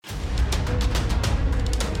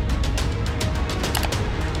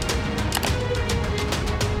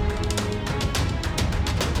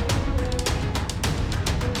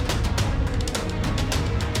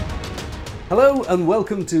Hello and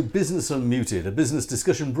welcome to Business Unmuted, a business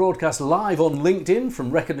discussion broadcast live on LinkedIn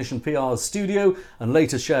from Recognition PR's studio and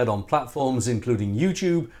later shared on platforms including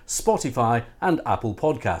YouTube, Spotify and Apple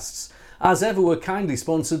Podcasts. As ever, we're kindly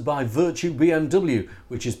sponsored by Virtue BMW,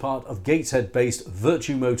 which is part of Gateshead-based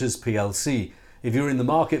Virtue Motors plc. If you're in the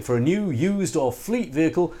market for a new, used or fleet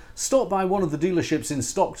vehicle, stop by one of the dealerships in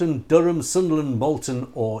Stockton, Durham, Sunderland,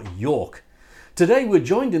 Malton or York. Today we're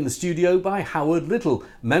joined in the studio by Howard Little,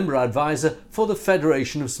 Member Advisor for the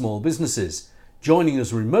Federation of Small Businesses. Joining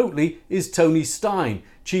us remotely is Tony Stein,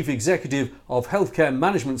 Chief Executive of Healthcare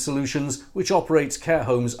Management Solutions, which operates care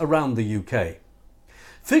homes around the UK.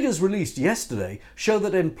 Figures released yesterday show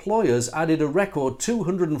that employers added a record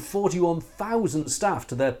 241,000 staff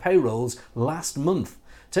to their payrolls last month,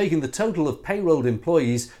 taking the total of payrolled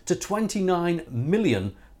employees to 29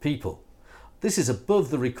 million people. This is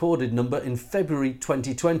above the recorded number in February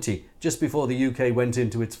 2020, just before the UK went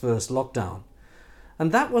into its first lockdown.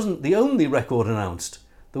 And that wasn't the only record announced.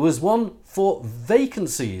 There was one for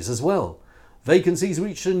vacancies as well. Vacancies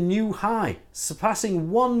reached a new high,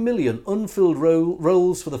 surpassing 1 million unfilled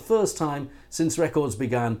roles for the first time since records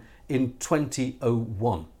began in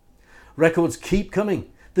 2001. Records keep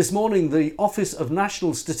coming. This morning, the Office of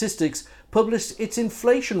National Statistics published its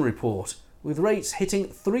inflation report, with rates hitting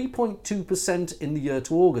 3.2% in the year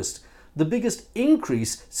to August, the biggest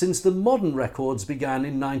increase since the modern records began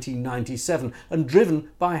in 1997 and driven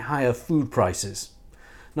by higher food prices.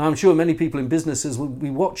 Now, I'm sure many people in businesses will be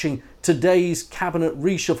watching today's cabinet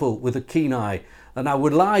reshuffle with a keen eye. And now we're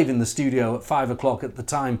live in the studio at 5 o'clock at the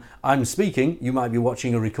time I'm speaking. You might be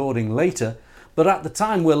watching a recording later. But at the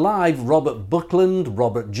time we're live, Robert Buckland,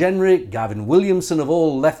 Robert Jenrick, Gavin Williamson have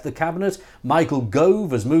all left the cabinet. Michael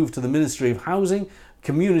Gove has moved to the Ministry of Housing,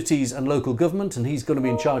 Communities and Local Government, and he's going to be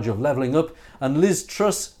in charge of levelling up. And Liz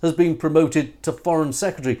Truss has been promoted to Foreign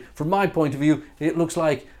Secretary. From my point of view, it looks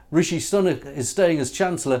like Rishi Sunak is staying as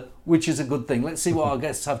Chancellor, which is a good thing. Let's see what our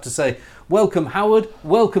guests have to say. Welcome, Howard.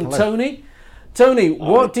 Welcome, hello. Tony. Tony,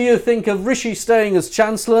 what do you think of Rishi staying as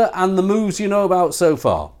Chancellor and the moves you know about so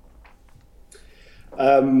far?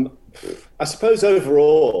 I suppose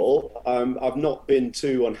overall, I've not been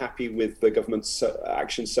too unhappy with the government's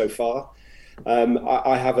actions so far.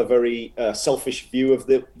 I have a very selfish view of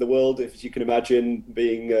the world, if you can imagine,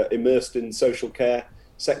 being immersed in social care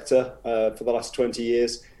sector for the last 20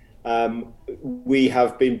 years. We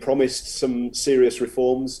have been promised some serious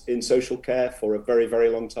reforms in social care for a very, very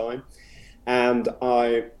long time. And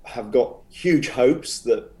I have got huge hopes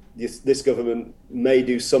that this government may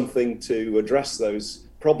do something to address those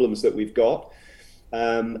problems that we've got.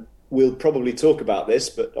 We'll probably talk about this,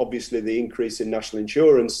 but obviously the increase in national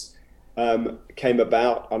insurance came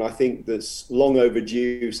about, and I think there's long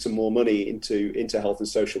overdue some more money into health and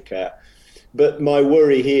social care. But my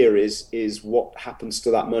worry here is what happens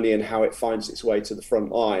to that money and how it finds its way to the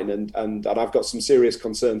front line. And I've got some serious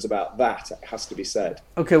concerns about that, it has to be said.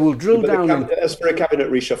 OK, we'll drill down. As for a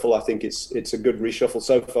cabinet reshuffle, I think it's a good reshuffle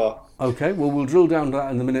so far. OK, well, we'll drill down to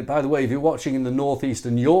that in a minute. By the way, if you're watching in the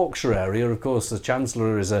northeastern Yorkshire area, of course, the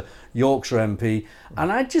Chancellor is a Yorkshire MP.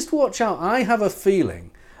 And I'd just watch out. I have a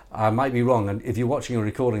feeling, I might be wrong, and if you're watching or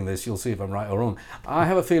recording this, you'll see if I'm right or wrong. I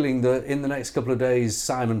have a feeling that in the next couple of days,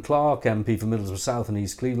 Simon Clarke, MP for Middlesbrough South and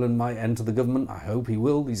East Cleveland, might enter the government. I hope he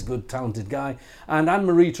will. He's a good, talented guy. And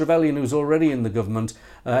Anne-Marie Trevelyan, who's already in the government,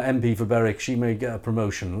 MP for Berwick, she may get a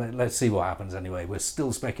promotion. Let's see what happens anyway. We're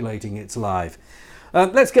still speculating. It's live.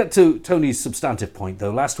 Let's get to Tony's substantive point,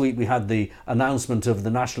 though. Last week we had the announcement of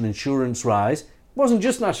the national insurance rise. It wasn't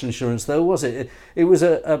just national insurance, though, was it? It was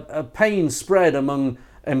a pain spread among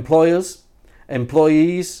employers,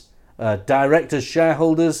 employees, directors,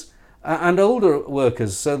 shareholders, and older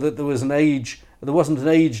workers, so that there wasn't an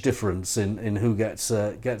age difference in who gets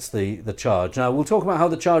the charge. Now, we'll talk about how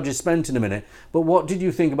the charge is spent in a minute, but what did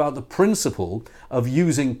you think about the principle of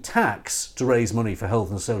using tax to raise money for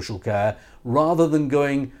health and social care rather than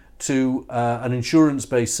going to an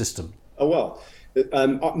insurance-based system? Oh, well,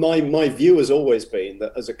 my view has always been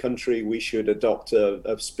that as a country we should adopt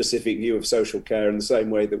a specific view of social care in the same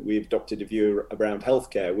way that we've adopted a view around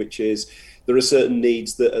healthcare, which is there are certain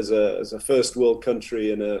needs that as a first world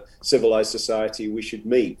country and a civilized society we should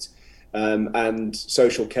meet, and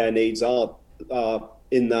social care needs are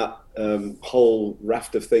in that whole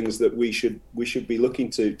raft of things that we should be looking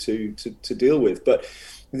to deal with. But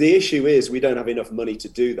the issue is we don't have enough money to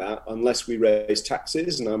do that unless we raise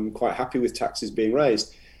taxes, and I'm quite happy with taxes being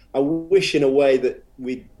raised. I wish in a way that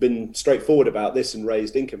we'd been straightforward about this and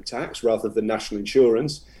raised income tax rather than national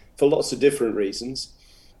insurance for lots of different reasons.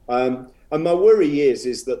 And my worry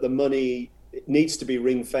is that the money it needs to be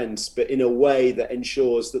ring fenced, but in a way that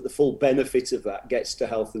ensures that the full benefit of that gets to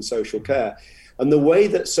health and social care. And the way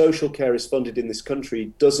that social care is funded in this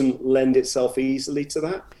country doesn't lend itself easily to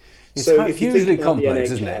that. It's hugely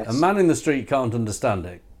complex, isn't it? A man in the street can't understand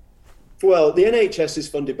it. Well, the NHS is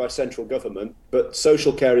funded by central government, but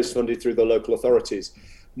social care is funded through the local authorities.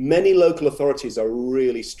 Many local authorities are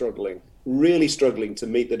really struggling to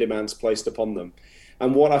meet the demands placed upon them.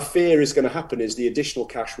 And what I fear is going to happen is the additional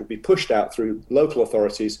cash will be pushed out through local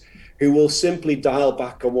authorities who will simply dial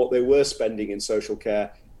back on what they were spending in social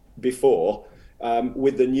care before,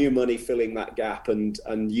 with the new money filling that gap and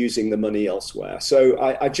using the money elsewhere. So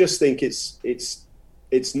I just think it's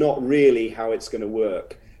not really how it's going to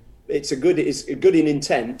work. It's good in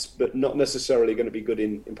intent, but not necessarily going to be good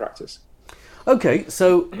in practice. Okay,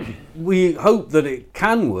 so we hope that it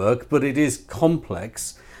can work, but it is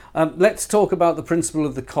complex. Let's talk about the principle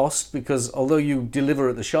of the cost, because although you deliver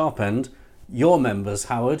at the sharp end, your members,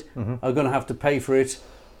 Howard, are going to have to pay for it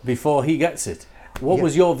before he gets it. What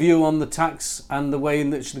was your view on the tax and the way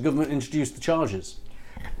in which the government introduced the charges?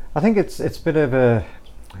 I think it's a bit of a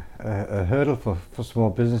hurdle for small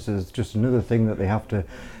businesses. It's just another thing that they have to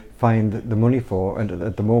find the money for, and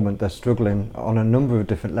at the moment they're struggling on a number of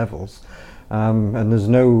different levels. And there's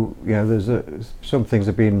no, some things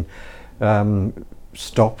have been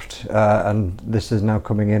stopped, and this is now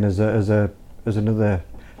coming in as another,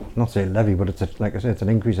 not say levy, but like I said, it's an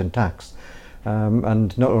increase in tax.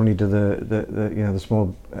 And not only do the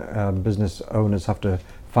small business owners have to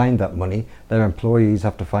find that money, their employees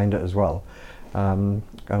have to find it as well. And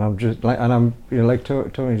I'm like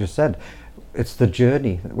Tony just said, it's the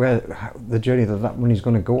journey that money's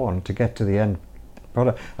going to go on to get to the end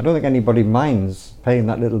product. I don't think anybody minds paying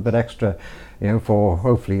that little bit extra, for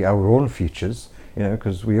hopefully our own futures,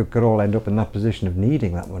 because we could all end up in that position of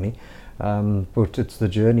needing that money. But it's the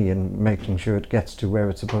journey and making sure it gets to where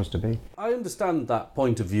it's supposed to be. I understand that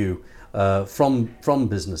point of view from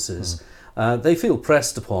businesses. They feel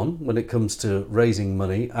pressed upon when it comes to raising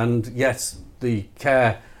money, and yet the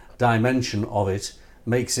care dimension of it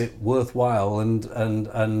makes it worthwhile and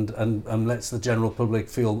lets the general public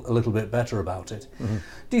feel a little bit better about it.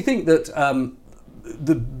 Do you think that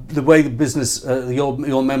the way the business,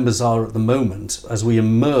 your members are at the moment, as we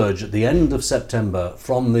emerge at the end of September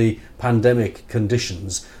from the pandemic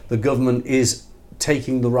conditions, the government is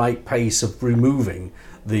taking the right pace of removing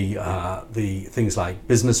the things like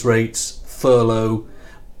business rates, furlough,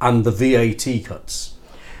 and the VAT cuts?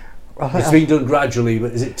 It's been done gradually,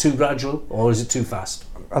 but is it too gradual or is it too fast?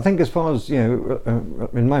 I think as far as,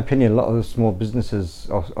 in my opinion, a lot of the small businesses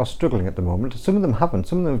are struggling at the moment. Some of them haven't.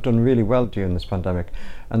 Some of them have done really well during this pandemic,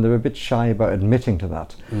 and they're a bit shy about admitting to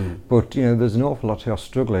that. But, there's an awful lot who are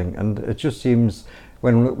struggling, and it just seems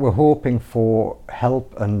when we're hoping for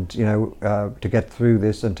help and, to get through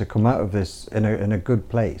this and to come out of this in a good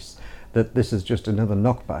place, that this is just another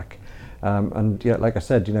knockback. And like I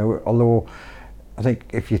said, although I think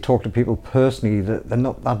if you talk to people personally, that they're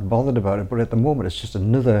not that bothered about it, but at the moment it's just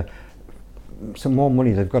some more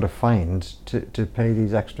money they've got to find to pay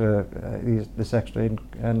this extra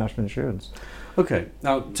national insurance. Okay,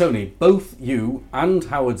 now Tony, both you and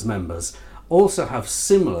Howard's members also have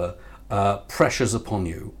similar pressures upon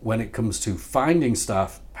you when it comes to finding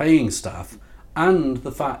staff, paying staff, and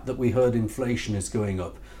the fact that we heard inflation is going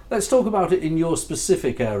up. Let's talk about it in your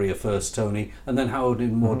specific area first, Tony, and then Howard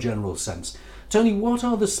in more general sense. Tony, what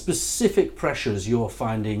are the specific pressures you're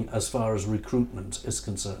finding as far as recruitment is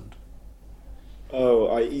concerned?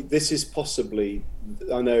 This is possibly,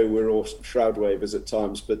 I know we're all shroud wavers at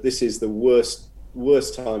times, but this is the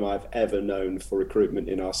worst time I've ever known for recruitment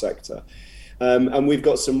in our sector. And we've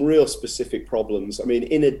got some real specific problems. I mean,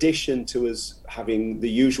 in addition to us having the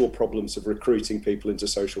usual problems of recruiting people into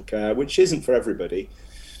social care, which isn't for everybody,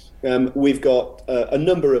 we've got a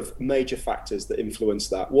number of major factors that influence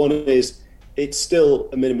that. One is it's still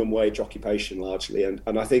a minimum wage occupation largely, and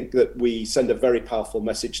I think that we send a very powerful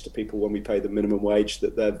message to people when we pay the minimum wage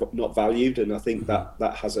that they're not valued, and I think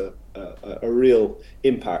that has a real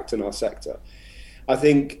impact in our sector. I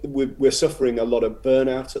think we're suffering a lot of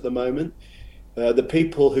burnout at the moment. The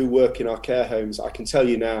people who work in our care homes, I can tell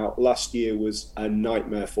you now, last year was a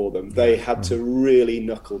nightmare for them. They had to really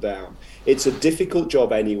knuckle down. It's a difficult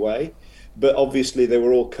job anyway, but obviously they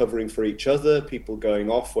were all covering for each other, people going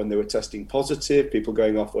off when they were testing positive, people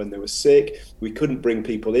going off when they were sick. We couldn't bring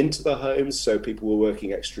people into the homes, so people were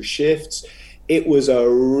working extra shifts. It was a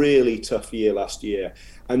really tough year last year.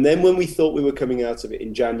 And then when we thought we were coming out of it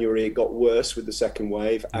in January, it got worse with the second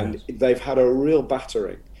wave, and they've had a real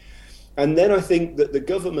battering. And then I think that the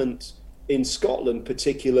government in Scotland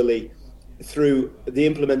particularly through the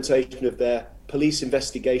implementation of their police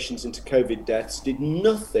investigations into COVID deaths, did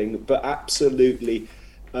nothing but absolutely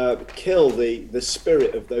kill the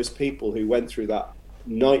spirit of those people who went through that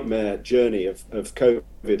nightmare journey of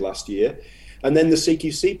COVID last year. And then the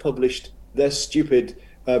CQC published their stupid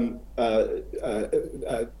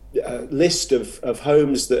list of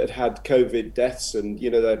homes that had COVID deaths, and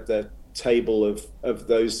their table of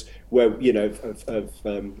those where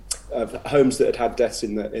of homes that had deaths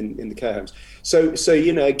in the care homes. So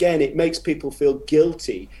again, it makes people feel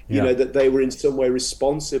guilty, that they were in some way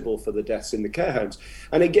responsible for the deaths in the care homes.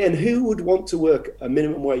 And again, who would want to work a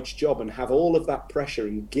minimum wage job and have all of that pressure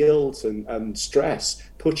and guilt and stress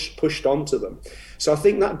pushed onto them? So I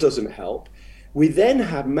think that doesn't help. We then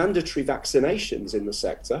have mandatory vaccinations in the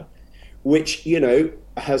sector, which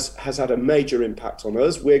has had a major impact on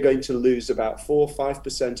us. We're going to lose about 4 or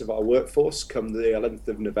 5% of our workforce come the 11th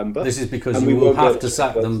of November. This is because you will have to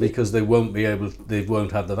sack them because they won't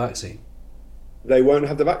have the vaccine. They won't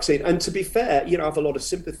have the vaccine. And to be fair, I have a lot of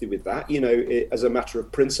sympathy with that. As a matter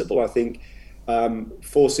of principle, I think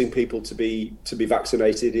forcing people to be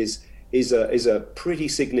vaccinated is a pretty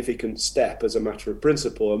significant step as a matter of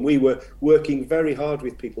principle. And we were working very hard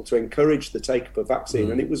with people to encourage the take-up of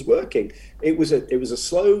vaccine, and it was working. It was a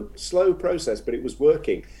slow process, but it was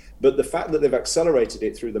working. But the fact that they've accelerated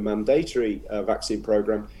it through the mandatory vaccine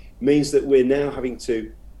program means that we're now having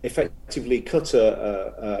to effectively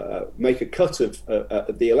make a cut of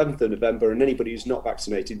the 11th of November, and anybody who's not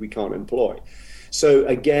vaccinated we can't employ. So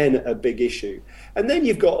again, a big issue. And then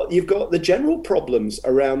you've got the general problems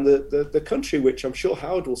around the country, which I'm sure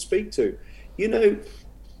Howard will speak to.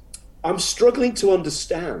 I'm struggling to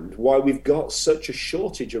understand why we've got such a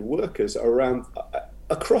shortage of workers around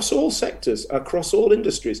across all sectors, across all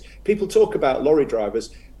industries. People talk about lorry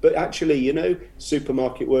drivers, but actually,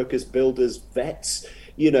 supermarket workers, builders, vets,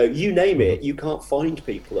 you name it, you can't find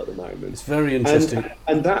people at the moment. It's very interesting.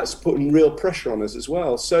 And that's putting real pressure on us as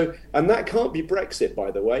well. So, and that can't be Brexit,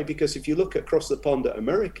 by the way, because if you look across the pond at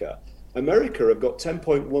America have got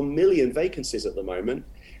 10.1 million vacancies at the moment,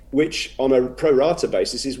 which on a pro rata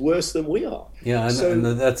basis is worse than we are. Yeah, and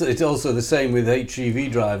it's also the same with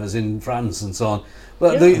HGV drivers in France and so on.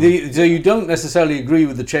 But so you don't necessarily agree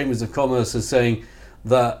with the Chambers of Commerce as saying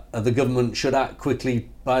that the government should act quickly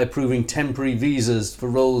by approving temporary visas for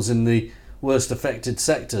roles in the worst affected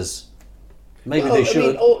sectors. Maybe they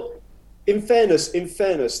should. In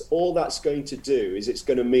fairness, all that's going to do is it's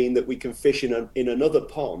going to mean that we can fish in another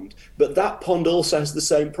pond, but that pond also has the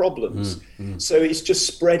same problems. So it's just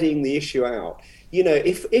spreading the issue out.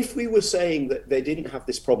 If we were saying that they didn't have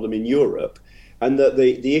this problem in Europe, and that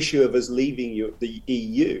the issue of us leaving the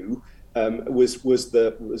EU was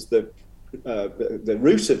the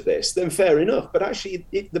root of this, then fair enough. But actually,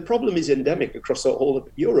 the problem is endemic across all of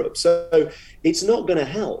Europe, so it's not going to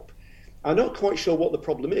help. I'm not quite sure what the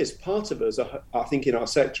problem is. Part of us, I think, in our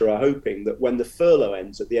sector are hoping that when the furlough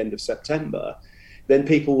ends at the end of September, then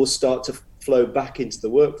people will start to flow back into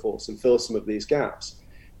the workforce and fill some of these gaps.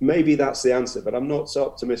 Maybe that's the answer, but I'm not so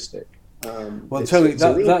optimistic. Well, Tony,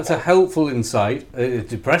 that's a helpful insight. It's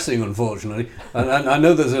depressing, unfortunately. And I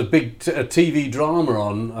know there's a big TV drama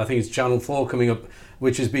on, I think it's Channel 4 coming up,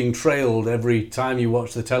 which is being trailed every time you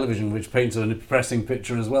watch the television, which paints a depressing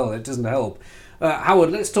picture as well. It doesn't help. Howard,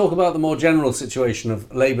 let's talk about the more general situation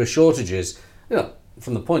of labour shortages.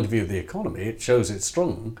 From the point of view of the economy, it shows it's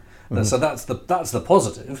strong. So that's the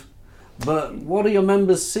positive. But what are your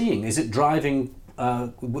members seeing? Is it driving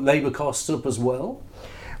labour costs up as well?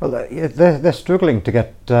 Well, they're struggling to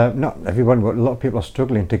get, not everyone, but a lot of people are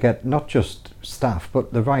struggling to get not just staff,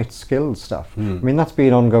 but the right skilled staff. I mean, that's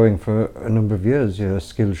been ongoing for a number of years, a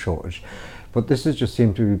skill shortage. But this has just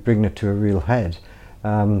seemed to be bringing it to a real head.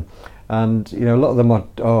 And, a lot of them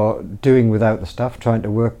are doing without the staff, trying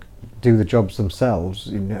to do the jobs themselves,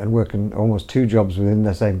 and working almost two jobs within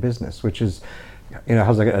the same business, which is,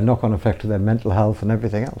 has a knock-on effect to their mental health and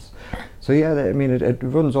everything else. So it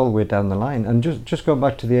runs all the way down the line. And just going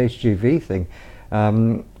back to the HGV thing,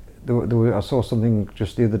 I saw something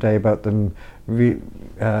just the other day about them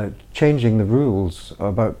changing the rules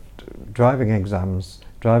about driving exams,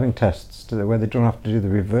 driving tests, to where they don't have to do the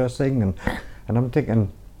reversing, and I'm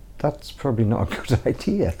thinking, that's probably not a good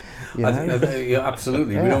idea.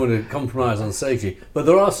 Absolutely. Yeah. We don't want to compromise on safety. But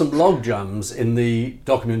there are some log jams in the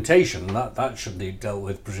documentation. That should be dealt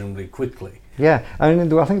with presumably quickly. Yeah, I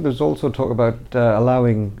think there's also talk about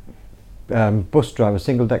allowing bus drivers,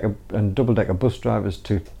 single-decker and double-decker bus drivers,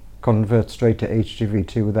 to convert straight to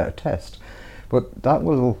HGV2 without a test. But that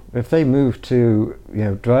will, if they move to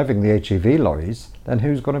driving the HGV lorries, then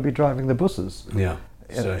who's going to be driving the buses? Yeah.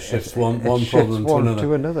 So it shifts one problem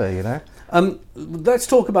to another. Let's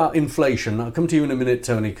talk about inflation. I'll come to you in a minute,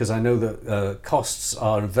 Tony, because I know that costs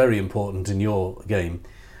are very important in your game.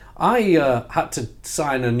 I had to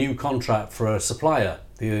sign a new contract for a supplier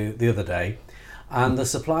the other day, and the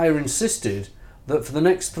supplier insisted that for the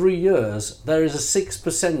next 3 years there is a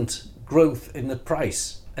 6% growth in the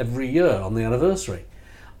price every year on the anniversary.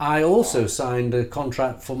 I also signed a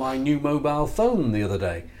contract for my new mobile phone the other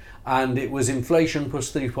day, and it was inflation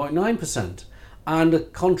plus 3.9%. And a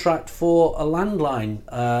contract for a landline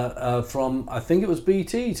from, I think it was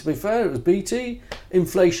BT, to be fair, it was BT,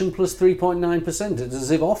 inflation plus 3.9%. It's as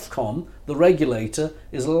if Ofcom, the regulator,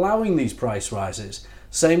 is allowing these price rises.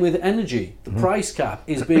 Same with energy, the price cap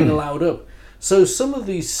is being allowed up. So some of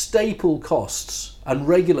these staple costs and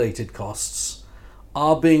regulated costs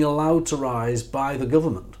are being allowed to rise by the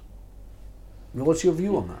government. What's your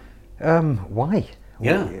view on that? Why?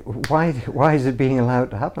 Yeah. Why is it being allowed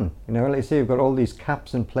to happen? You know, like you say, you've got all these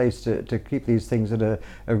caps in place to keep these things at a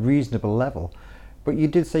reasonable level. But you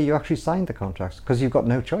did say you actually signed the contracts because you've got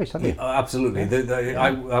no choice, have you? Yeah, absolutely.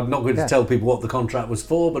 I'm not going to tell people what the contract was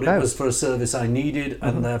for, but it was for a service I needed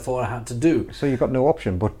and therefore I had to do. So you've got no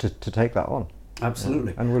option but to take that on.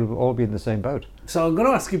 Absolutely. And we'll all be in the same boat. So I'm going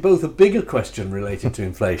to ask you both a bigger question related to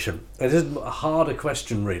inflation. It is a harder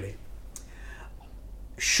question, really.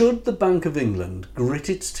 Should the Bank of England grit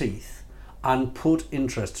its teeth and put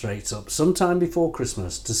interest rates up sometime before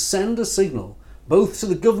Christmas to send a signal both to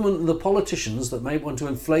the government and the politicians that may want to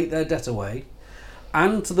inflate their debt away,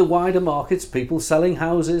 and to the wider markets, people selling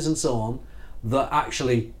houses and so on, that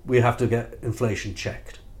actually we have to get inflation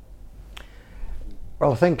checked?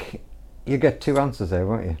 Well, I think you get two answers there,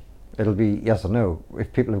 won't you? It'll be yes or no.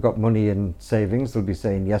 If people have got money in savings, they'll be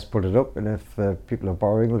saying yes, put it up, and if people are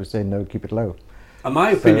borrowing, they'll be saying no, keep it low. In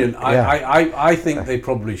my opinion, I think they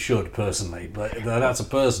probably should, personally, but that's a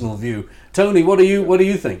personal view. Tony, what do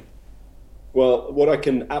you think? Well, what I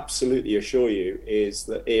can absolutely assure you is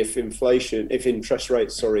that if interest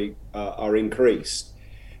rates, are increased,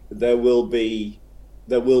 there will be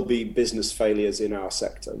business failures in our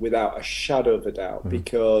sector without a shadow of a doubt.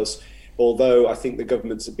 Because although I think the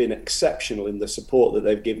governments have been exceptional in the support that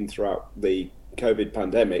they've given throughout the COVID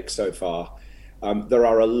pandemic so far, there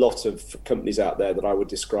are a lot of companies out there that I would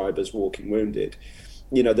describe as walking wounded.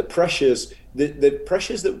 You know, the pressures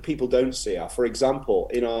that people don't see are, for example,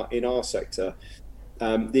 in our sector,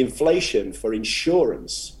 the inflation for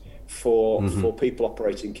insurance for people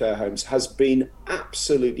operating care homes has been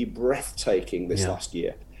absolutely breathtaking this last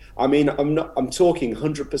year. I mean, I'm talking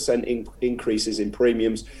 100% increases in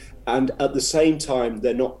premiums, and at the same time,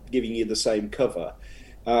 they're not giving you the same cover.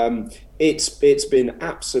 It's been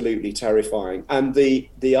absolutely terrifying, and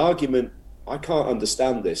the argument, I can't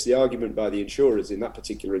understand this. The argument by the insurers in that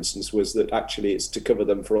particular instance was that actually it's to cover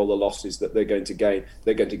them for all the losses that they're going to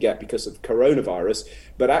get because of coronavirus.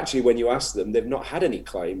 But actually, when you ask them, they've not had any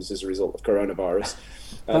claims as a result of coronavirus.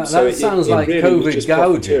 That sounds like really COVID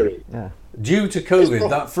gouging. Yeah. Due to COVID,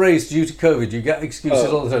 that phrase "due to COVID," you get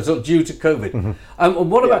excuses all the time. So due to COVID.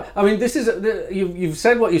 What about? I mean, this is you've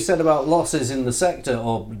said what you said about losses in the sector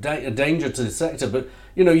or danger to the sector, but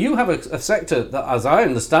you know, you have a sector that, as I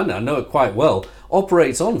understand it, I know it quite well,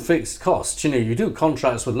 operates on fixed costs. You know, you do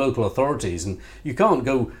contracts with local authorities, and you can't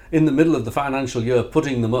go in the middle of the financial year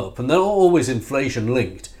putting them up, and they're always inflation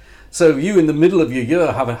linked. So you, in the middle of your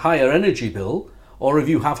year, have a higher energy bill, or if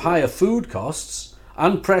you have higher food costs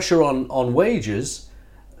and pressure on wages,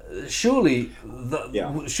 surely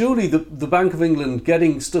the Bank of England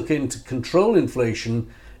getting stuck in to control inflation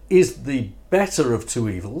is the better of two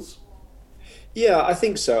evils. Yeah, I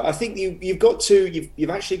think so. I think you've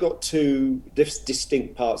actually got two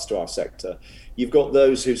distinct parts to our sector. You've got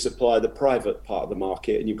those who supply the private part of the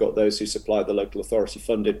market, and you've got those who supply the local authority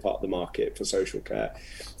funded part of the market for social care.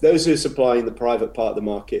 Those who are supplying the private part of the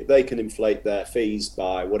market, they can inflate their fees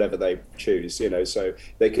by whatever they choose. You know, so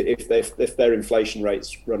they could, if their inflation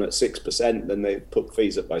rates run at 6%, then they put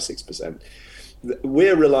fees up by 6%.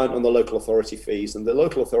 We're reliant on the local authority fees, and the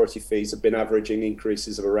local authority fees have been averaging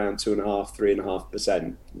increases of around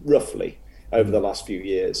 2.5–3.5% roughly over the last few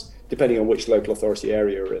years, depending on which local authority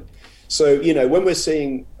area you're in. So, you know, when we're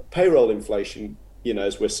seeing payroll inflation, you know,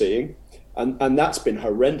 as we're seeing, and that's been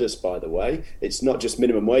horrendous, by the way. It's not just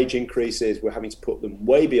minimum wage increases. We're having to put them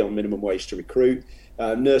way beyond minimum wage to recruit.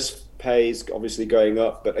 Nurse pays obviously going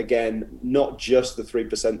up, but again, not just the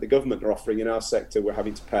 3% the government are offering in our sector. We're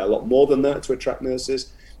having to pay a lot more than that to attract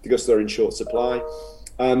nurses because they're in short supply.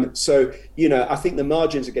 So, you know, I think the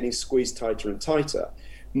margins are getting squeezed tighter and tighter.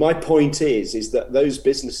 My point is that those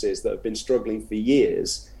businesses that have been struggling for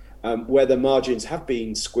years, where the margins have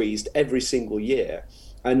been squeezed every single year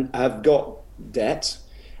and have got debt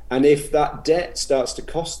And if that debt starts to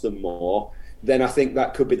cost them more, then I think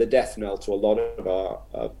that could be the death knell to a lot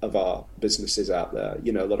of our businesses out there,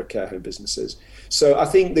 you know, a lot of care home businesses. So I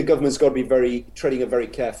think the government's got to be treading a very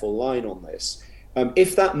careful line on this.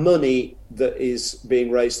 If that money that is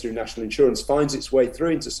being raised through national insurance finds its way through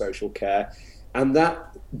into social care, and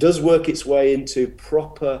that does work its way into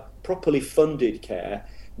properly funded care,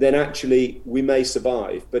 then actually we may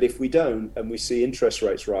survive. But if we don't, and we see interest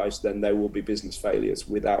rates rise, then there will be business failures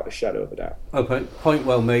without a shadow of a doubt. Okay, point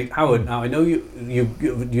well made. Howard, now I know you've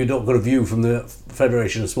not got a view from the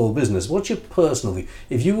Federation of Small Business. What's your personal view?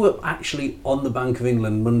 If you were actually on the Bank of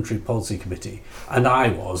England Monetary Policy Committee, and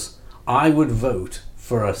I would vote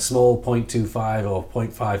for a small 0.25 or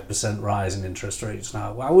 0.5% rise in interest rates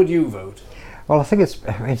now. How would you vote? Well, I think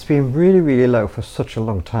it's been really, really low for such a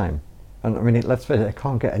long time. And I mean, let's face it, it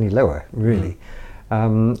can't get any lower, really.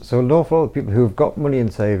 So an awful lot of people who have got money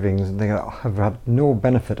in savings and they have had no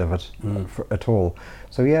benefit of it at all.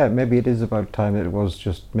 So yeah, maybe it is about time it was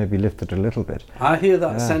just maybe lifted a little bit. I hear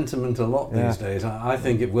that sentiment a lot these days. I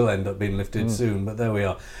think it will end up being lifted soon, but there we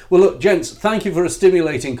are. Well, look, gents, thank you for a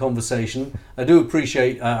stimulating conversation. I do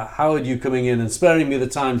appreciate Howard, you coming in and sparing me the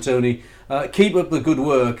time, Tony. Keep up the good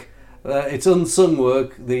work. It's unsung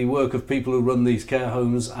work, the work of people who run these care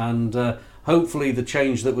homes, and hopefully the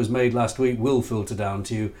change that was made last week will filter down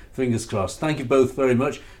to you. Fingers crossed. Thank you both very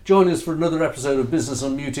much. Join us for another episode of Business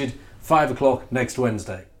Unmuted, 5 o'clock next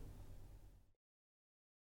Wednesday.